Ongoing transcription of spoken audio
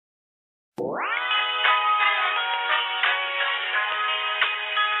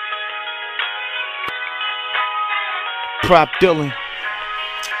Crop dealing.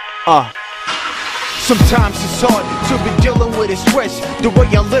 Sometimes it's hard to be dealing with the stress. The way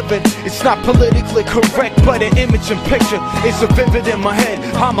I'm living, it's not politically correct, but an image and picture is so vivid in my head.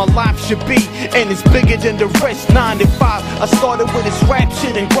 How my life should be, and it's bigger than the rest. 9 to 5, I started with this rap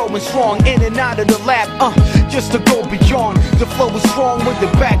shit and growing strong. In and out of the lab, just to go beyond. The flow is strong with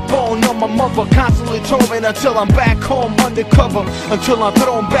the backbone of my mother. Constantly touring until I'm back home undercover. Until I'm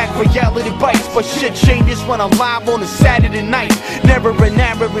thrown back, reality bites. But shit changes when I'm live on a Saturday night. Never an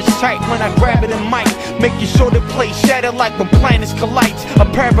average type when I grab it in mic. Making sure the place shatter like when planets collide. A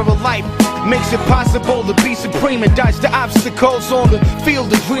parallel life makes it possible to be supreme and dodge the obstacles on the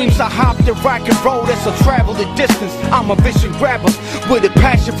field of dreams. I hop the rock and roll, that's a travel the distance. I'm a vision grabber with a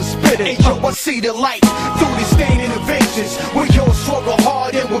passion for spitting. Hey yo, I see the light through these stain innovations. We all struggle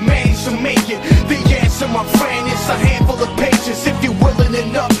hard and we're managed to make it. The answer, my friend, is a handful of patience. If you're willing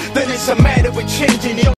enough, then it's a matter of changing it.